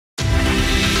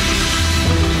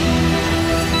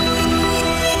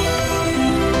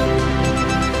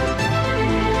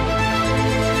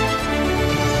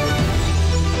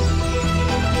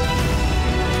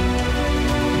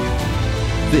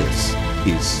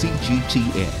is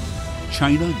CGTN,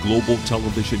 China Global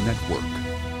Television Network.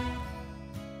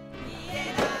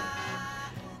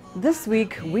 This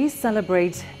week we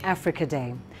celebrate Africa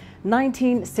Day.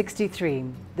 1963,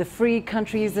 the free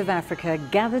countries of Africa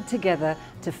gathered together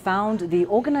to found the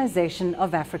Organization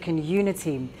of African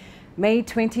Unity. May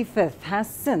 25th has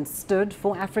since stood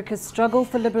for Africa's struggle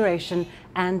for liberation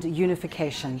and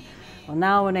unification. Well,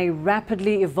 now in a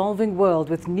rapidly evolving world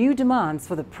with new demands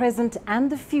for the present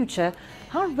and the future,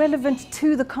 how relevant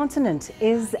to the continent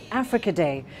is Africa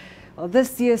Day? Well,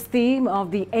 this year's theme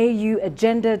of the AU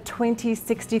Agenda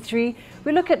 2063,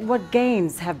 we look at what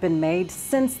gains have been made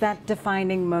since that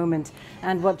defining moment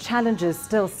and what challenges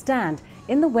still stand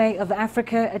in the way of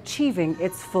Africa achieving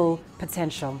its full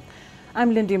potential.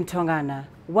 I'm Lindy Mtongana.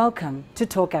 Welcome to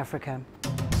Talk Africa.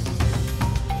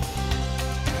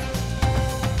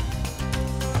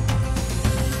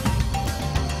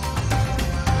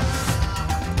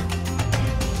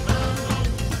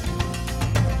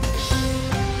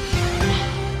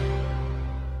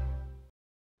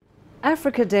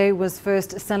 Africa Day was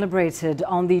first celebrated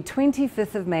on the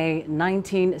 25th of May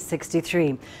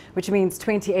 1963, which means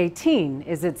 2018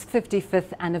 is its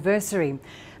 55th anniversary.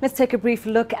 Let's take a brief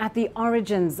look at the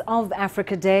origins of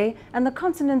Africa Day and the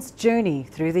continent's journey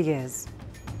through the years.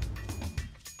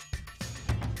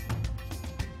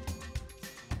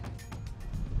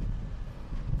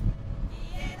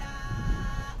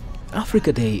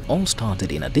 Africa Day all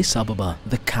started in Addis Ababa,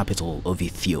 the capital of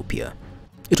Ethiopia.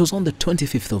 It was on the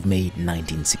 25th of May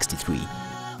 1963,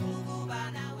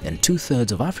 and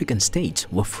two-thirds of African states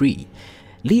were free.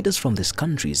 Leaders from these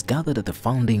countries gathered at the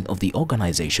founding of the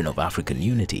Organization of African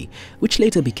Unity, which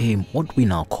later became what we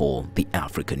now call the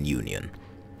African Union.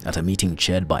 At a meeting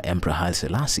chaired by Emperor Haile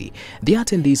Selassie, the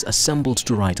attendees assembled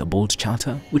to write a bold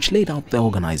charter which laid out the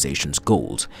organization's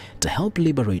goals to help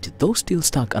liberate those still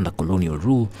stuck under colonial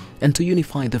rule and to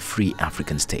unify the free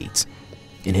African states.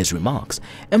 In his remarks,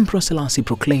 Emperor Selassie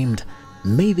proclaimed,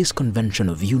 "May this convention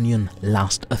of union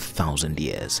last 1,000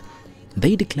 years."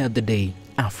 They declared the day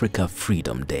Africa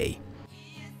Freedom Day.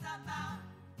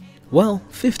 Well,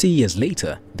 50 years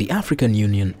later, the African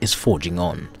Union is forging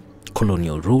on.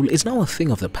 Colonial rule is now a thing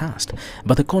of the past,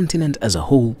 but the continent as a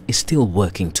whole is still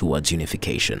working towards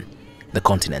unification. The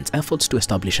continent's efforts to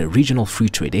establish a regional free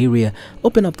trade area,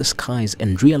 open up the skies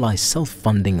and realize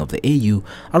self-funding of the AU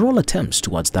are all attempts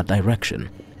towards that direction.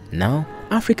 Now,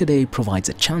 Africa Day provides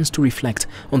a chance to reflect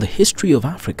on the history of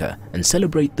Africa and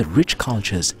celebrate the rich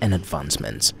cultures and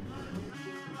advancements.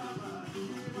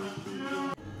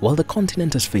 While the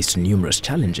continent has faced numerous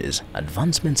challenges,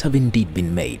 advancements have indeed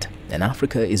been made, and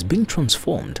Africa is being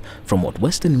transformed from what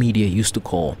Western media used to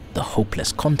call the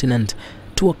hopeless continent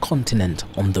to a continent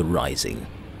on the rising.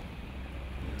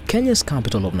 Kenya's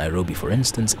capital of Nairobi, for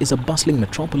instance, is a bustling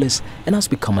metropolis and has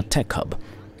become a tech hub.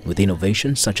 With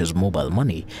innovations such as mobile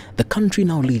money, the country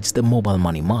now leads the mobile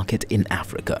money market in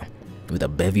Africa. With a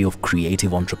bevy of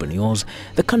creative entrepreneurs,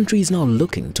 the country is now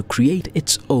looking to create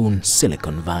its own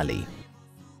Silicon Valley.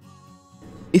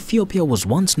 Ethiopia was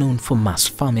once known for mass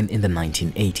famine in the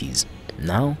 1980s.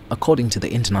 Now, according to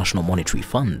the International Monetary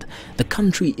Fund, the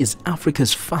country is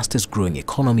Africa's fastest growing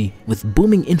economy with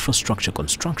booming infrastructure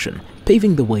construction,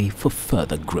 paving the way for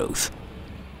further growth.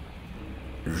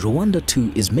 Rwanda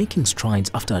too is making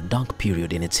strides after a dark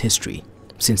period in its history.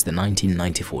 Since the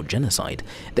 1994 genocide,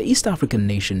 the East African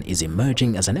nation is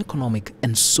emerging as an economic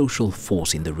and social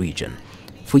force in the region.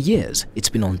 For years, it's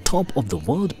been on top of the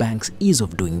World Bank's Ease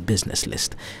of Doing Business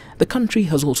list. The country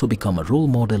has also become a role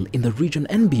model in the region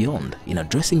and beyond in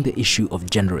addressing the issue of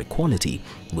gender equality,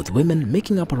 with women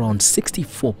making up around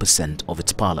 64% of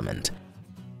its parliament.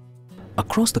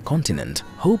 Across the continent,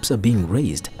 hopes are being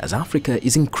raised as Africa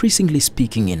is increasingly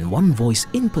speaking in one voice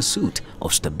in pursuit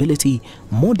of stability,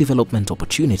 more development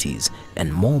opportunities,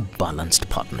 and more balanced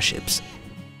partnerships.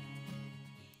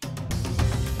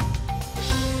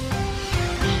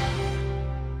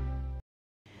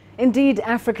 Indeed,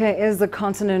 Africa is a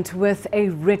continent with a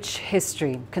rich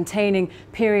history, containing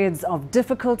periods of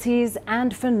difficulties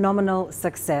and phenomenal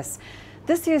success.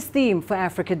 This year's theme for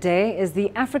Africa Day is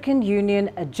the African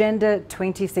Union Agenda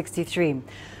 2063.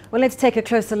 Well, let's take a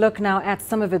closer look now at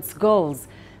some of its goals.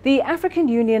 The African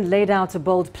Union laid out a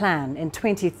bold plan in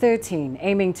 2013,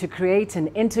 aiming to create an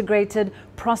integrated,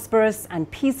 prosperous and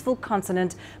peaceful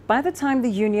continent by the time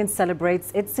the Union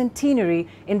celebrates its centenary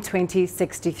in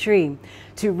 2063.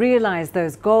 To realize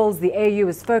those goals, the AU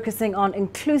is focusing on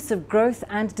inclusive growth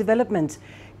and development.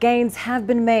 Gains have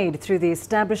been made through the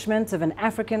establishment of an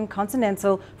African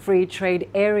Continental Free Trade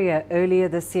Area earlier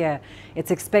this year.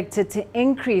 It's expected to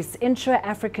increase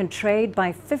intra-African trade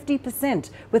by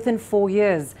 50% within 4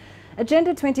 years.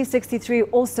 Agenda 2063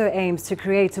 also aims to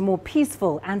create a more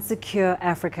peaceful and secure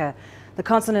Africa. The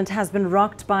continent has been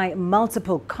rocked by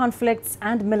multiple conflicts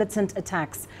and militant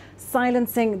attacks.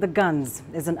 Silencing the guns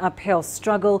is an uphill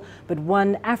struggle, but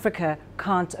one Africa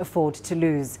can't afford to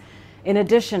lose. In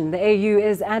addition, the AU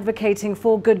is advocating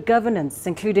for good governance,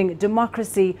 including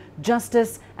democracy,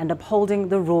 justice, and upholding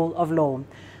the rule of law.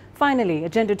 Finally,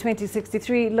 Agenda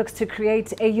 2063 looks to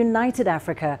create a united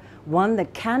Africa, one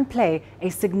that can play a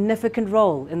significant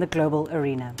role in the global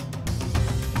arena.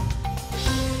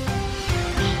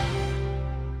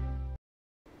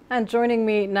 And joining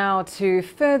me now to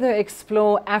further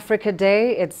explore Africa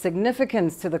Day, its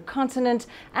significance to the continent,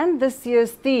 and this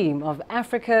year's theme of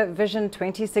Africa Vision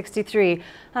 2063,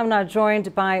 I'm now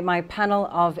joined by my panel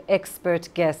of expert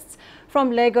guests.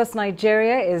 From Lagos,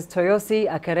 Nigeria is Toyosi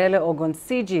Akarele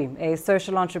Ogunsiji, a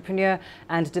social entrepreneur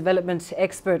and development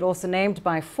expert, also named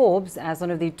by Forbes as one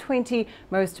of the 20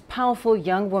 most powerful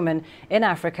young women in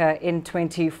Africa in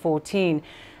 2014.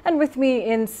 And with me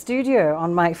in studio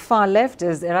on my far left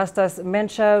is Erastus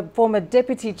Mensah, former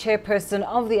Deputy Chairperson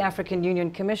of the African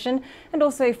Union Commission and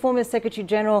also a former Secretary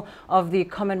General of the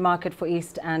Common Market for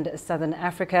East and Southern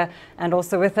Africa. And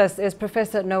also with us is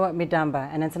Professor Noah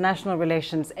Midamba, an international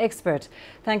relations expert.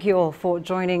 Thank you all for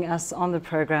joining us on the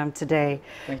program today.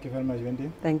 Thank you very much,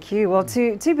 Wendy. Thank you. Well,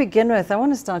 to begin with, I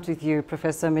want to start with you,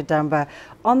 Professor Midamba.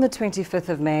 On the 25th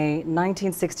of May,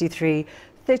 1963,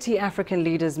 30 African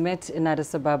leaders met in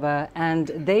Addis Ababa and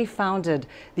they founded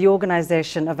the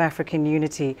Organization of African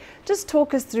Unity. Just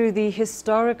talk us through the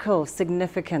historical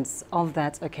significance of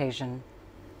that occasion.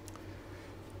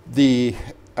 The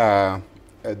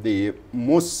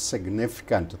most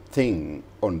significant thing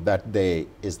on that day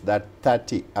is that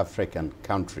 30 African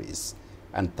countries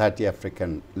and 30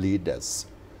 African leaders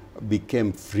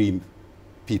became free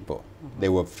people. They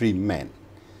were free men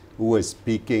who were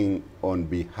speaking on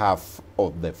behalf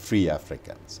of the free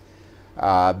Africans.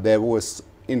 There was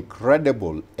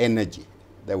incredible energy.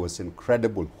 There was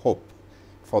incredible hope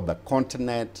for the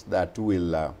continent that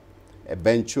will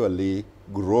eventually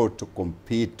grow to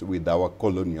compete with our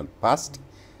colonial past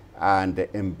and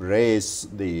embrace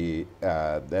the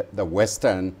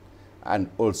Western and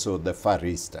also the Far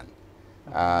Eastern.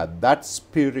 That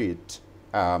spirit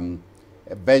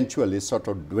eventually sort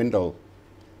of dwindled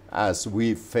as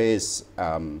we face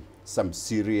some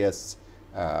serious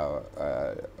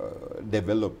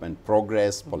development,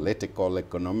 progress, political,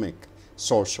 economic,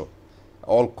 social,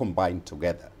 all combined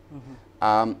together.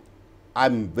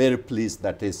 I'm very pleased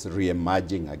that it's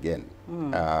re-emerging again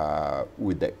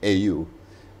with the AU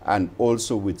and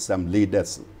also with some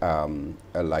leaders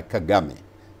like Kagame,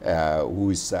 who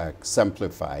is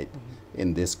exemplified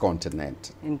in this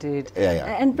continent. Indeed.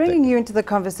 And bringing you into the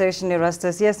conversation,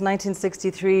 Erastus, yes,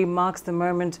 1963 marks the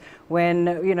moment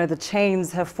when, you know, the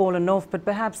chains have fallen off, but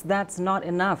perhaps that's not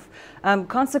enough.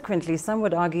 Consequently, some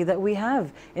would argue that we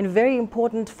have, in very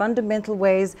important, fundamental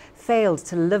ways, failed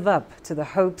to live up to the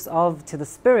hopes of, to the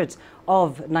spirit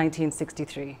of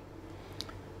 1963.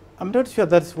 I'm not sure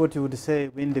that's what you would say,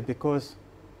 Wendy, because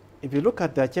if you look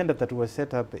at the agenda that was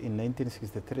set up in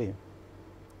 1963,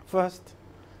 first,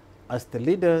 as the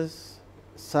leaders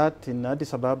sat in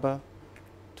Addis Ababa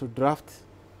to draft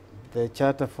the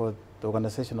Charter for the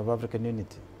Organization of African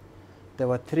Unity, there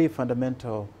were three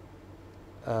fundamental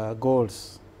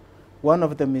goals. One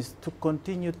of them is to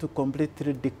continue to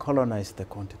completely decolonize the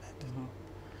continent.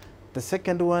 The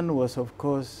second one was, of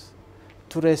course,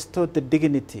 to restore the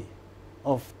dignity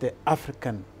of the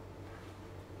African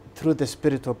through the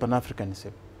spirit of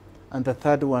Pan-Africanism. And the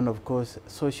third one, of course,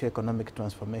 socio-economic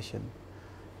transformation,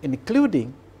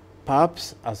 including,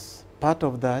 perhaps as part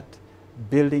of that,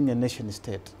 building a nation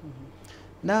state.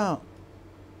 Now,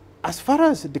 as far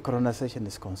as decolonization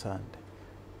is concerned,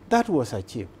 that was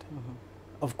achieved,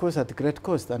 of course, at great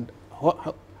cost. And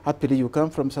happily, you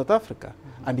come from South Africa,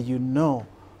 and you know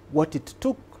what it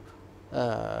took,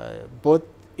 both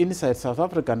inside South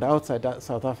Africa and outside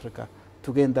South Africa,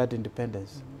 to gain that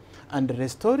independence. And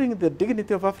restoring the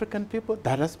dignity of African people,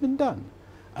 that has been done.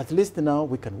 At least now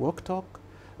we can walk talk,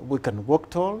 we can walk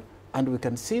tall, and we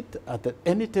can sit at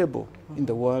any table in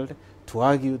the world to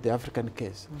argue the African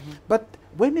case. But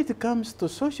when it comes to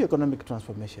socio-economic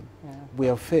transformation, we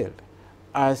have failed.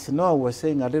 As Noah was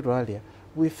saying a little earlier,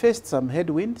 we faced some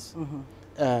headwinds,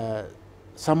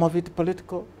 some of it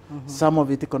political, some of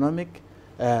it economic,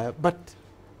 but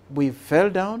we fell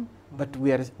down but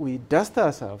we dust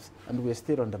ourselves and we're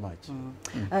still on the march.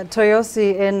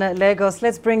 Toyosi in Lagos,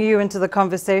 let's bring you into the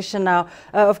conversation now.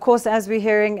 Of course, as we're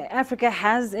hearing, Africa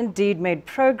has indeed made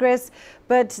progress,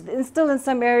 but still in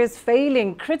some areas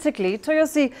failing critically.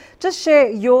 Toyosi, just share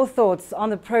your thoughts on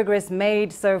the progress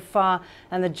made so far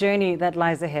and the journey that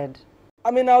lies ahead.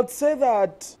 I mean, I would say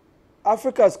that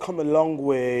Africa has come a long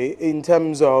way in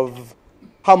terms of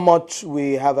how much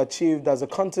we have achieved as a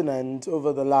continent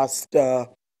over the last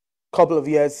couple of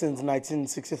years since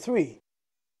 1963.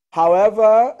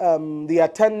 However,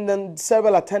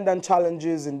 several attendant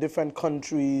challenges in different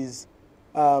countries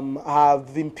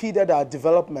have impeded our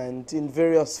development in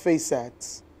various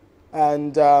facets.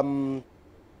 And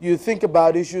you think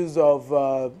about issues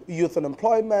of youth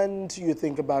unemployment, you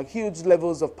think about huge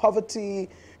levels of poverty,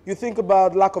 you think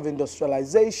about lack of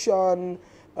industrialization,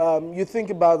 you think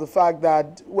about the fact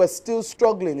that we're still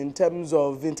struggling in terms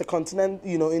of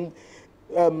intercontinental,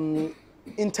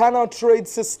 internal trade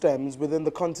systems within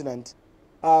the continent.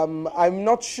 I'm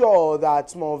not sure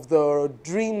that some of the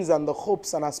dreams and the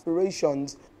hopes and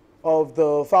aspirations of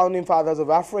the founding fathers of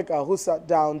Africa who sat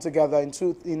down together in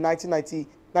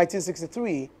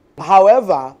 1963.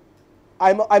 However,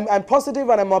 I'm positive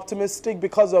and I'm optimistic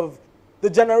because of the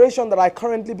generation that I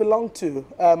currently belong to.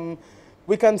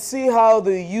 We can see how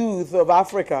the youth of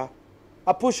Africa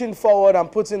are pushing forward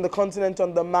and putting the continent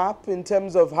on the map in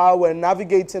terms of how we're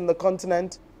navigating the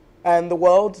continent and the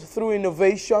world through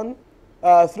innovation,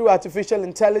 through artificial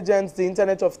intelligence, the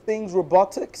Internet of Things,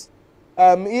 robotics.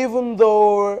 Even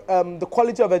though the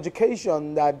quality of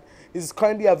education that is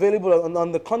currently available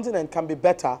on the continent can be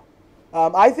better,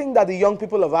 I think that the young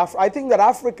people of Africa, I think that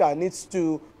Africa needs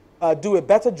to do a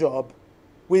better job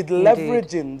with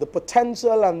leveraging the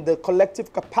potential and the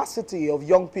collective capacity of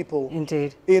young people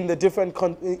in the different,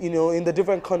 in the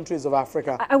different countries of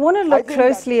Africa. I want to look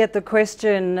closely at the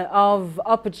question of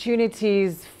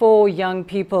opportunities for young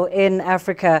people in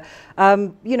Africa.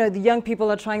 You know, the young people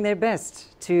are trying their best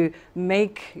to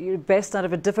make best out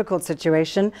of a difficult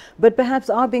situation, but perhaps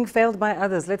are being failed by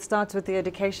others. Let's start with the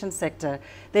education sector.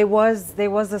 There was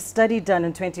a study done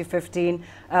in 2015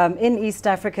 in East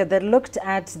Africa that looked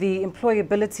at the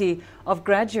employability of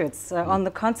graduates on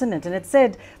the continent, and it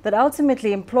said that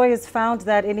ultimately employers found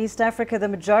that in East Africa the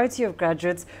majority of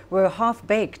graduates were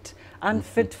half-baked,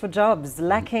 unfit for jobs,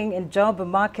 lacking in job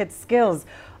market skills.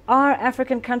 Are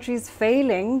African countries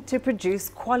failing to produce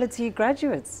quality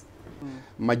graduates?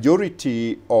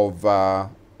 Majority of our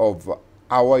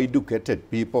educated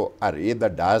people are either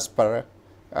diaspora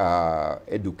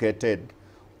educated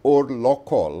or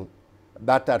local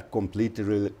that are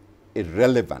completely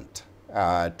irrelevant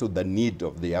to the need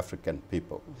of the African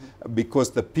people,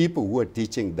 because the people who are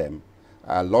teaching them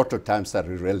a lot of times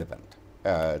are irrelevant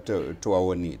to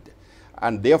our need.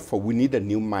 And therefore we need a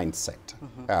new mindset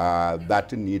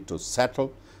that need to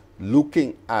settle,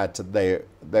 looking at the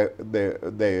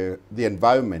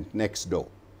environment next door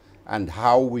and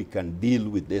how we can deal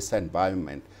with this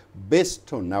environment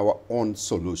based on our own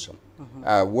solution.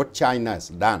 What China has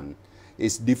done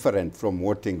is different from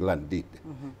what England did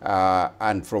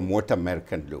and from what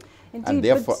America do. Indeed, and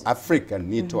therefore Africa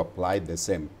need to apply the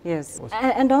same. Yes,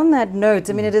 and on that note,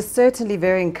 I mean, it is certainly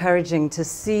very encouraging to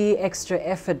see extra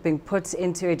effort being put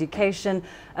into education.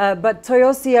 But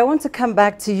Toyosi, I want to come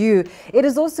back to you. It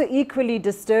is also equally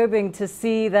disturbing to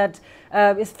see that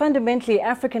fundamentally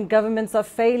African governments are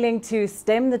failing to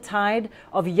stem the tide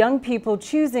of young people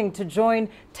choosing to join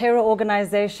terror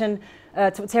organizations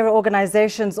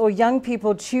or young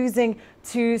people choosing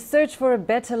to search for a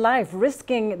better life,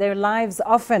 risking their lives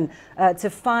often to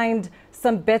find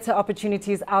some better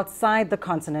opportunities outside the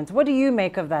continent. What do you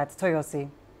make of that, Toyosi?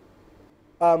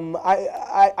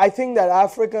 I think that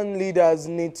African leaders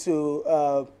need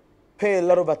to pay a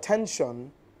lot of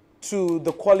attention to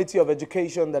the quality of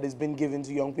education that is being given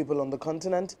to young people on the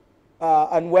continent,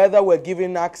 and whether we're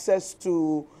giving access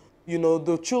to,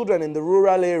 the children in the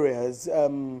rural areas,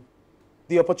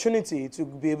 the opportunity to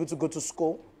be able to go to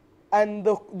school, and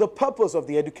the purpose of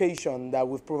the education that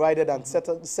we've provided and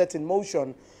set in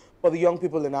motion for the young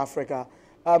people in Africa.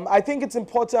 I think it's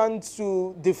important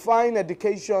to define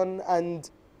education and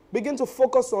begin to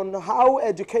focus on how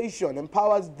education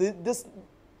empowers this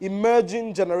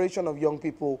emerging generation of young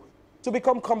people to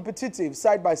become competitive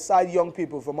side-by-side young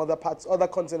people from other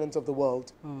continents of the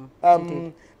world.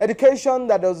 Education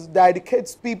that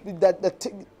educates people,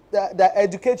 that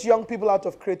educates young people out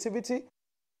of creativity.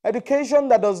 Education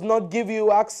that does not give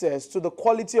you access to the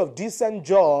quality of decent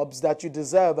jobs that you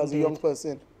deserve as a young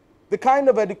person. The kind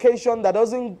of education that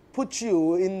doesn't put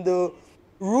you in the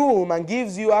room and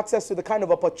gives you access to the kind of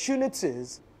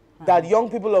opportunities that young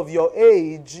people of your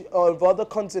age or of other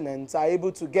continents are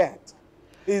able to get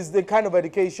is the kind of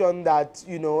education that,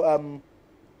 you know,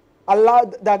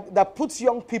 that puts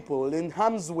young people in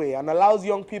harm's way and allows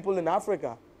young people in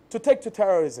Africa to take to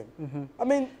terrorism. I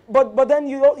mean, but then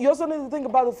you also need to think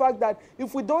about the fact that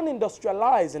if we don't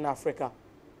industrialize in Africa,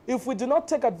 if we do not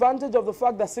take advantage of the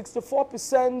fact that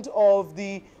 64% of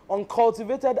the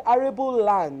uncultivated arable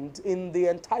land in the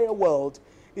entire world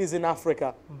is in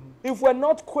Africa, if we're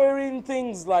not querying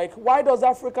things like, why does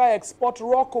Africa export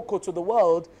raw cocoa to the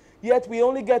world, yet we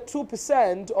only get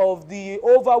 2% of the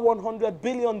over $100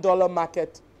 billion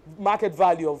market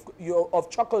value of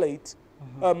chocolate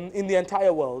in the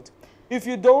entire world. If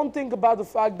you don't think about the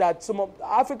fact that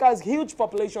Africa has a huge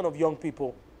population of young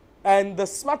people, and the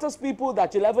smartest people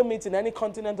that you'll ever meet in any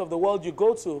continent of the world you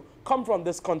go to come from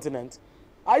this continent,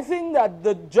 I think that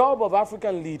the job of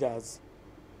African leaders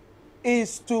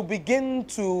is to begin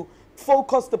to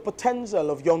focus the potential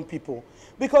of young people.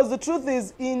 Because the truth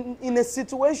is, in a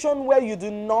situation where you do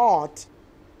not,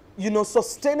 you know,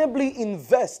 sustainably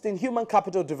invest in human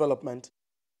capital development,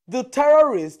 the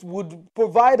terrorist would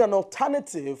provide an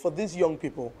alternative for these young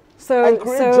people and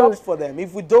create jobs for them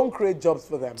if we don't create jobs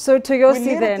for them. So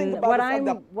Toyosi, then,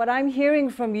 what I'm hearing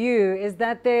from you is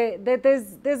that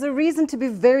there's a reason to be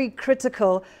very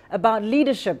critical about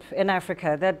leadership in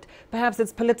Africa, that perhaps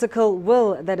it's political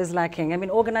will that is lacking. I mean,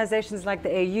 organizations like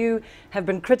the AU have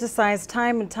been criticized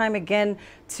time and time again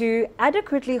to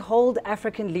adequately hold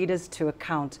African leaders to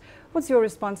account. What's your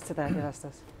response to that,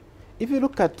 Erastus? If you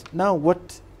look at now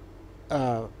what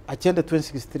Agenda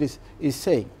 2063 is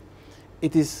saying,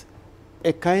 it is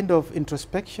a kind of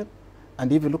introspection,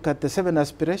 and if you look at the 7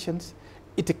 aspirations,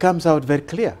 it comes out very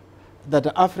clear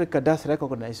that Africa does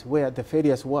recognize where the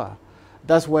failures were.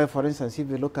 That's why, for instance, if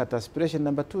you look at aspiration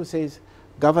number 2, says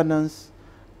governance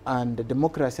and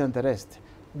democracy and the rest,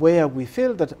 where we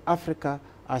feel that Africa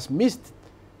has missed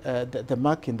the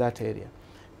mark in that area.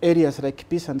 Areas like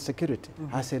peace and security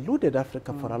has eluded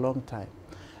Africa for a long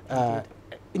time.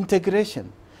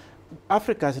 Integration.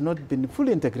 Africa has not been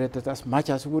fully integrated as much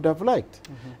as we would have liked.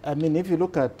 I mean, if you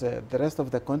look at the rest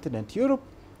of the continent, Europe,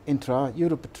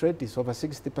 intra-Europe trade is over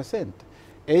 60%.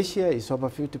 Asia is over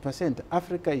 50%.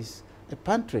 Africa is a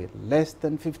pantry, less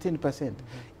than 15%.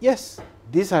 Yes,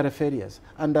 these are the failures.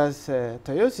 And as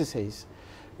Toyosi says,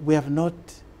 we have not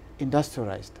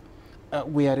industrialized.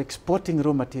 We are exporting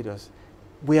raw materials.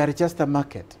 We are just a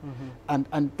market.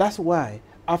 And that's why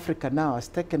Africa now has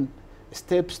taken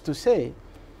steps to say,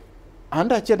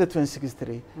 under Agenda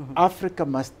 2063, Africa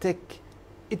must take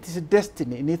its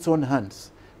destiny in its own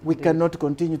hands. We cannot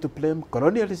continue to blame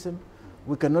colonialism.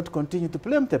 We cannot continue to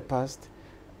blame the past.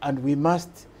 And we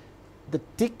must,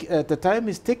 the time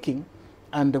is ticking,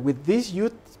 and with this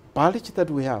youth knowledge that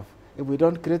we have, if we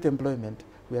don't create employment,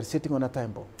 we are sitting on a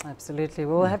time bomb. Absolutely.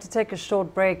 We'll have to take a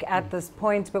short break at this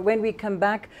point, but when we come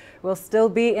back, we'll still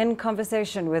be in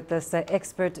conversation with this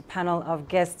expert panel of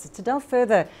guests to delve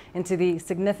further into the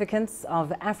significance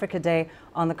of Africa Day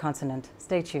on the continent.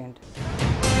 Stay tuned.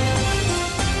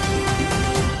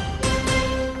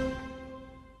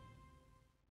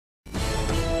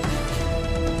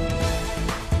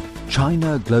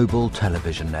 China Global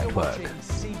Television Network.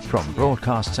 From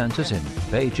broadcast centers in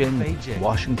Beijing,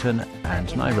 Washington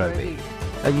and Nairobi.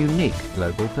 A unique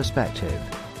global perspective.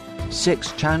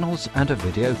 6 channels and a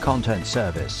video content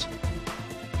service.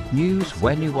 News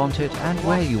when you want it and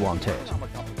where you want it.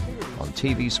 On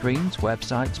TV screens,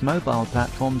 websites, mobile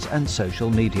platforms and social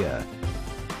media.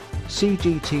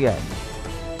 CGTN.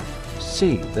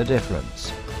 See the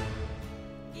difference.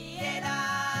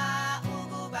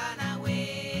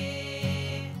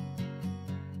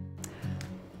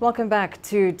 Welcome back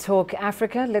to Talk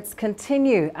Africa. Let's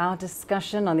continue our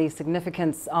discussion on the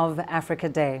significance of Africa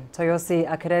Day. Toyosi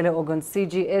Akarele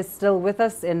Ogunsiji is still with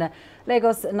us in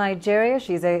Lagos, Nigeria.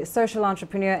 She's a social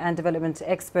entrepreneur and development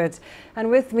expert. And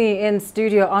with me in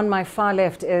studio on my far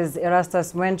left is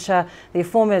Erastus Mwencha, the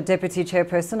former deputy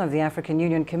chairperson of the African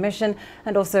Union Commission,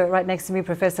 and also right next to me,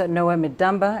 Professor Noah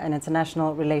Midamba, an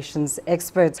international relations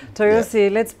expert.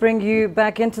 Toyosi, let's bring you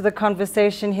back into the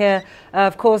conversation here.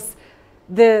 Of course,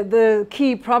 the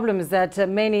key problems that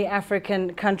many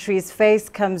African countries face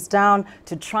comes down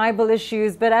to tribal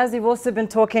issues, but as we've also been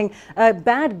talking,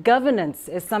 bad governance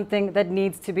is something that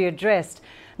needs to be addressed.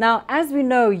 Now, as we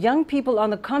know, young people on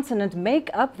the continent make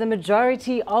up the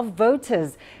majority of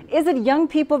voters. Is it young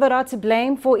people that are to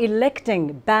blame for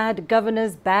electing bad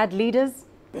governors, bad leaders?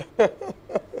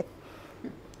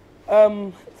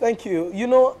 Thank you. You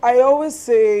know, I always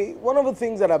say, one of the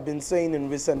things that I've been saying in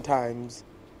recent times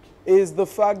is the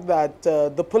fact that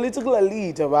the political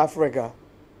elite of Africa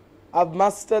have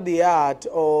mastered the art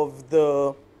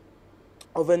of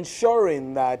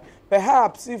ensuring that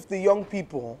perhaps if the young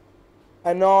people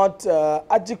are not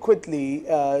adequately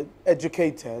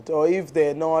educated, or if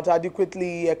they're not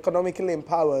adequately economically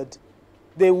empowered,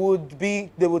 they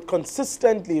would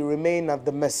consistently remain at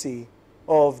the mercy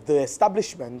of the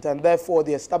establishment, and therefore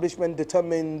the establishment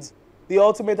determines the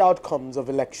ultimate outcomes of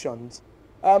elections.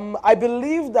 I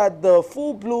believe that the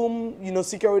full-bloom,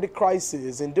 security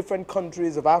crisis in different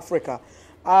countries of Africa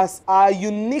are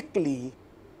uniquely,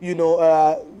 based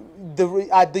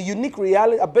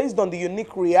on the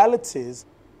unique realities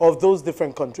of those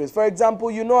different countries. For example,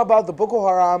 you know about the Boko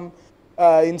Haram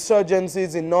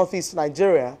insurgencies in northeast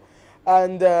Nigeria.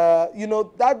 And,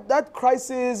 that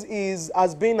crisis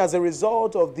has been as a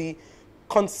result of the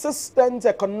consistent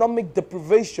economic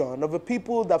deprivation of a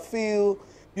people that feel,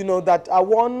 that are,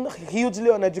 one, hugely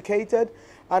uneducated,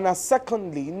 and are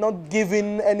secondly not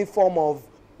given any form of,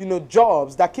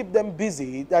 jobs that keep them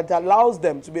busy, that allows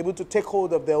them to be able to take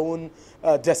hold of their own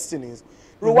destinies.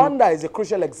 Rwanda is a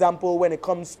crucial example when it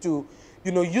comes to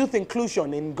youth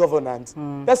inclusion in governance.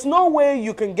 There's no way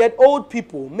you can get old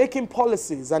people making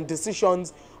policies and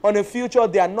decisions on a future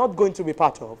they are not going to be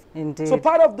part of. Indeed. So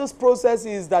part of this process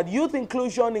is that youth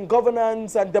inclusion in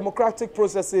governance and democratic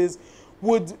processes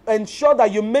would ensure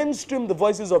that you mainstream the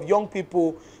voices of young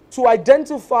people to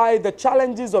identify the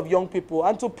challenges of young people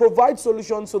and to provide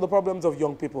solutions to the problems of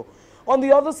young people. On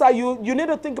the other side, you need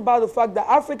to think about the fact that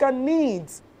Africa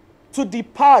needs to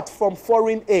depart from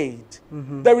foreign aid.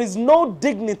 There is no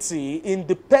dignity in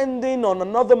depending on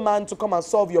another man to come and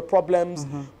solve your problems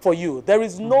for you. There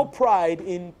is no pride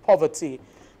in poverty.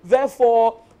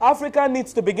 Therefore, Africa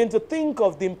needs to begin to think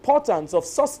of the importance of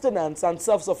sustenance and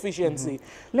self-sufficiency,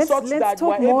 Let's that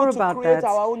talk we're more able to about create that.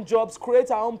 our own jobs, create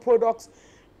our own products,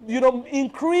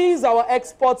 increase our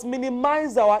exports,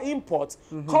 minimize our imports,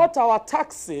 cut our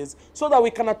taxes so that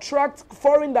we can attract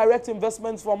foreign direct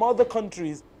investments from other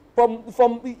countries,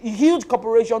 from huge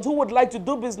corporations who would like to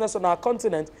do business on our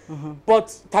continent.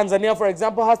 But Tanzania, for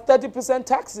example, has 30%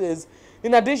 taxes,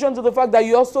 in addition to the fact that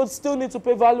you also still need to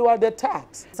pay value-added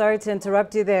tax. Sorry to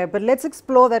interrupt you there, but let's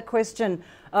explore that question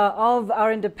of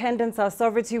our independence, our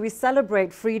sovereignty. We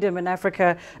celebrate freedom in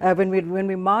Africa when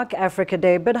we mark Africa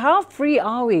Day, but how free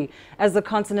are we as a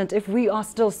continent if we are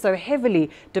still so heavily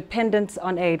dependent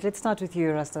on aid? Let's start with you,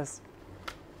 Erastus.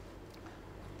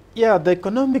 Yeah, the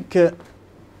economic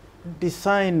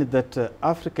design that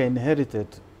Africa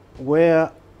inherited,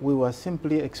 where we were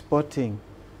simply exporting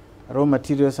raw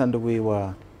materials and we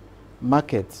were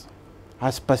markets,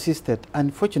 has persisted,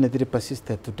 unfortunately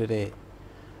persisted to today.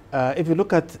 If you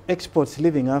look at exports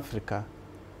leaving Africa,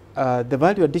 the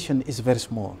value addition is very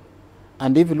small.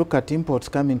 And if you look at imports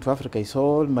coming to Africa, it's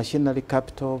all machinery,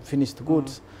 capital, finished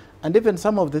goods. And even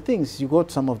some of the things, you go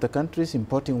to some of the countries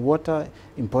importing water,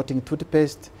 importing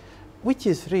toothpaste, which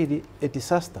is really a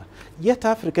disaster. Yet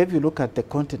Africa, if you look at the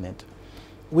continent,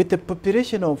 with a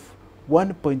population of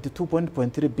 1.2,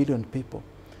 1.3 billion people,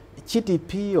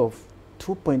 GDP of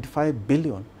 2.5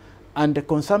 billion, and a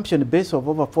consumption base of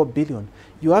over 4 billion,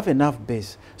 you have enough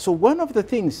base. So one of the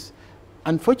things,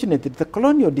 unfortunately, the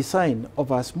colonial design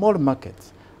of our small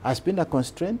markets has been a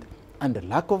constraint, and a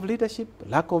lack of leadership,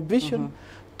 lack of vision,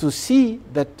 to see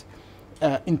that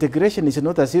integration is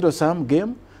not a zero-sum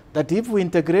game, that if we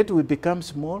integrate, we become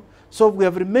small. So we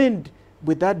have remained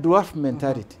with that dwarf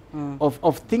mentality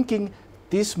of thinking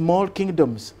these small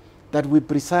kingdoms that we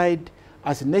preside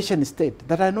as a nation state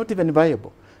that are not even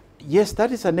viable. Yes,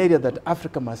 that is an area that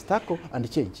Africa must tackle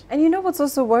and change. And you know what's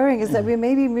also worrying is that we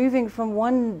may be moving from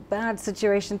one bad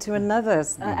situation to another.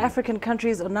 African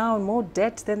countries are now in more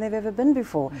debt than they've ever been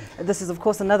before. This is, of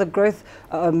course, another growth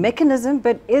mechanism,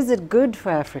 but is it good for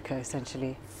Africa,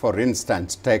 essentially? For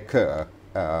instance, take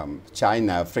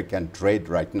China-African trade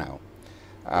right now.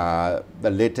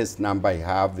 The latest number I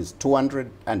have is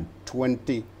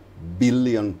 $220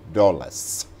 billion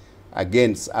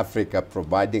against Africa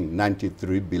providing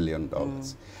 $93 billion.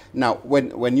 Now,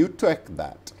 when you take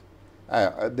that,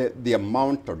 the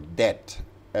amount of debt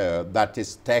that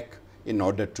is taken in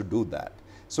order to do that.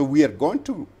 So we are going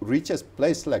to reach a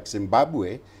place like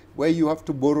Zimbabwe where you have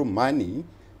to borrow money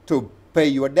to pay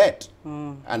your debt.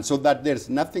 And so that there's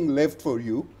nothing left for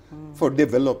you for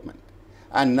development.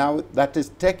 And now that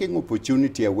is taking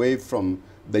opportunity away from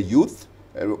the youth,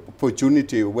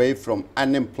 opportunity away from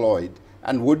unemployed.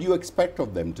 And what do you expect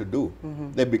of them to do?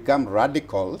 They become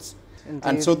radicals. Indeed.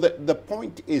 And so the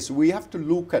point is we have to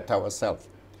look at ourselves.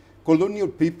 Colonial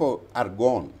people are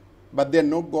gone, but they're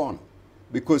not gone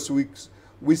because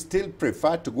we still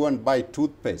prefer to go and buy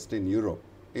toothpaste in Europe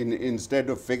instead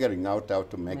of figuring out how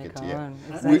to make it here.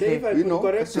 Exactly. If I could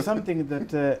correct something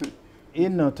that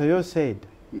Toyo said,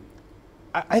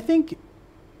 I think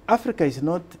Africa is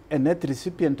not a net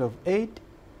recipient of aid.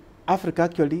 Africa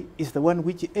actually is the one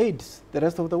which aids the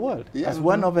rest of the world, as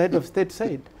one of the head of state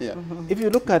said. If you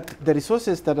look at the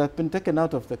resources that have been taken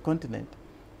out of the continent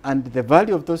and the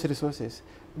value of those resources,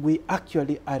 we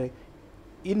actually are,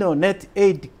 net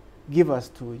aid givers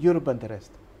to Europe and the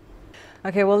rest.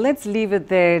 Okay, well, let's leave it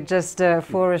there just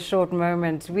for a short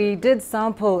moment. We did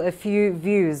sample a few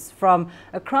views from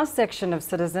a cross-section of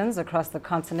citizens across the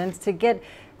continent to get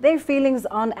their feelings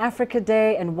on Africa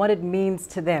Day and what it means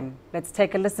to them. Let's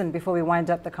take a listen before we wind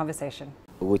up the conversation.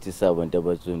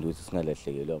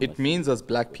 It means as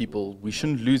black people, we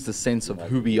shouldn't lose the sense of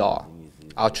who we are,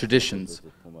 our traditions.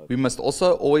 We must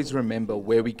also always remember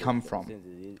where we come from.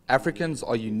 Africans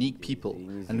are unique people,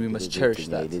 and we must cherish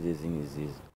that.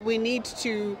 We need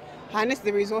to harness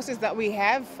the resources that we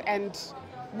have and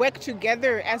work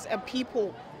together as a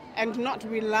people and not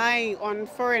rely on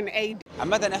foreign aid.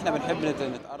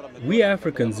 We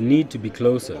Africans need to be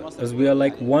closer, as we are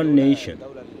like one nation.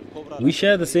 We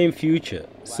share the same future,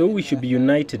 so we should be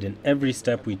united in every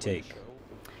step we take.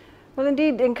 Well,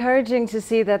 indeed, encouraging to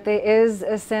see that there is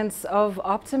a sense of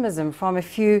optimism from a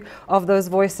few of those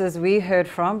voices we heard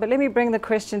from. But let me bring the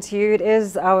question to you. It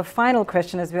is our final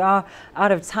question as we are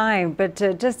out of time. But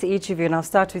just to each of you, and I'll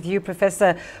start with you,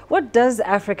 Professor, what does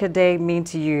Africa Day mean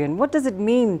to you? And what does it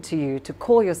mean to you to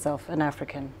call yourself an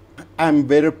African? I'm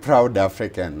very proud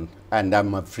African, and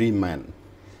I'm a free man.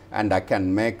 And I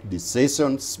can make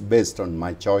decisions based on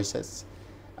my choices.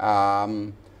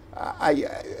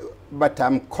 But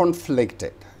I'm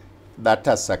conflicted that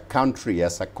as a country,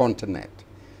 as a continent,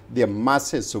 there are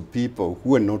masses of people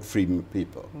who are not free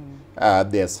people.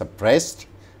 They are suppressed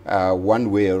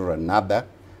one way or another.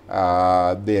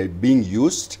 They're being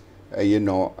used,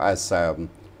 as a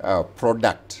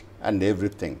product and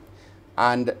everything.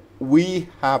 And we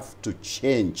have to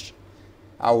change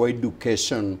our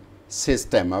education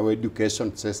system,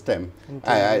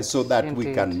 so that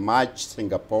we can match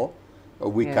Singapore.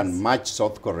 We can match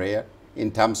South Korea in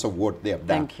terms of what they have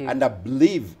done. And I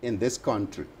believe in this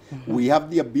country, we have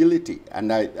the ability,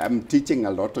 and I'm teaching a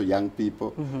lot of young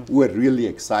people who are really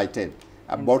excited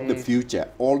about the future.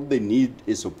 All they need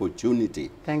is opportunity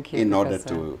in order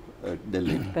to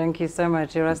deliver. Thank you so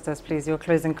much. Erastus, please, your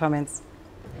closing comments.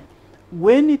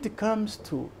 When it comes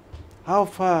to how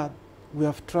far we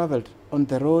have traveled on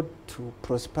the road to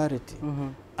prosperity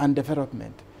and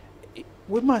development,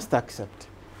 we must accept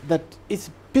that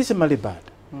it's piecemeally bad,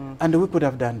 and we could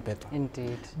have done better.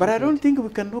 Indeed. But I don't think we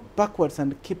can look backwards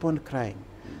and keep on crying.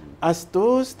 As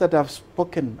those that have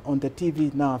spoken on the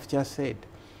TV now have just said,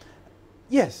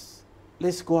 yes,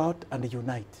 let's go out and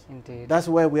unite. Indeed. That's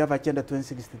why we have Agenda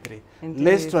 2063. Indeed.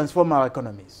 Let's transform our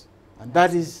economies. And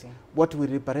that is what will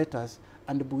liberate us,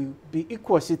 and we will be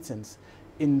equal citizens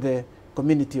in the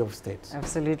community of states.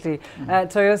 Absolutely.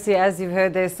 Toyosi, as you've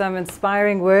heard, there's some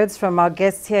inspiring words from our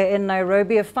guests here in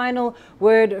Nairobi. A final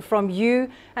word from you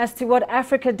as to what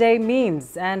Africa Day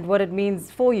means and what it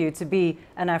means for you to be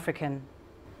an African.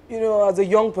 As a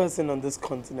young person on this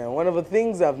continent, one of the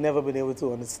things I've never been able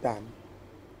to understand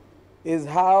is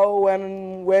how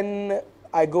when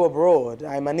I go abroad,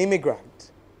 I'm an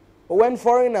immigrant. But when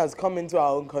foreigners come into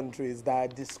our own countries, they are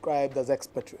described as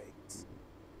expatriates.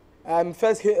 I'm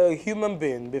first a human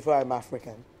being before I'm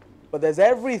African. But there's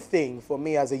everything for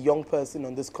me as a young person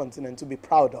on this continent to be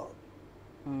proud of.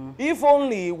 If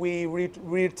only we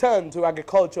return to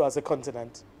agriculture as a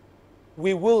continent,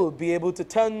 we will be able to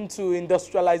turn to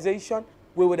industrialization.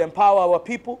 We would empower our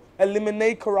people,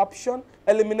 eliminate corruption,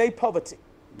 eliminate poverty,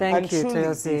 and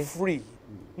truly be free.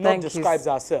 Not describes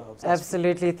ourselves.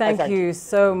 Absolutely. Thank you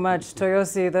so much,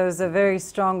 Toyosi. Those are very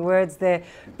strong words there,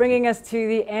 bringing us to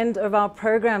the end of our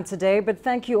program today. But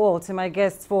thank you all to my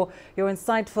guests for your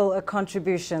insightful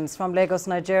contributions. From Lagos,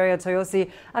 Nigeria, Toyosi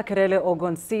Akarele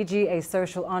Ogun CG, a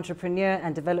social entrepreneur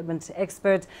and development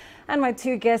expert. And my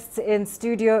two guests in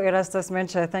studio, Erastus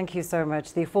Mencha, thank you so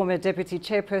much, the former Deputy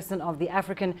Chairperson of the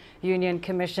African Union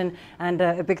Commission. And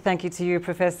a big thank you to you,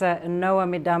 Professor Noah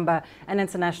Midamba, an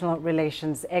international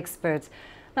relations expert.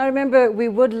 Now remember, we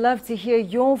would love to hear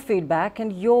your feedback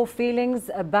and your feelings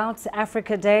about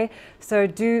Africa Day. So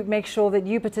do make sure that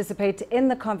you participate in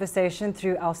the conversation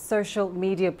through our social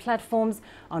media platforms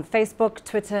on Facebook,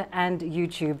 Twitter and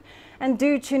YouTube. And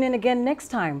do tune in again next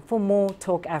time for more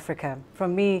Talk Africa.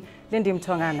 From me, Lindy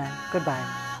Mtongana,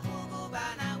 goodbye.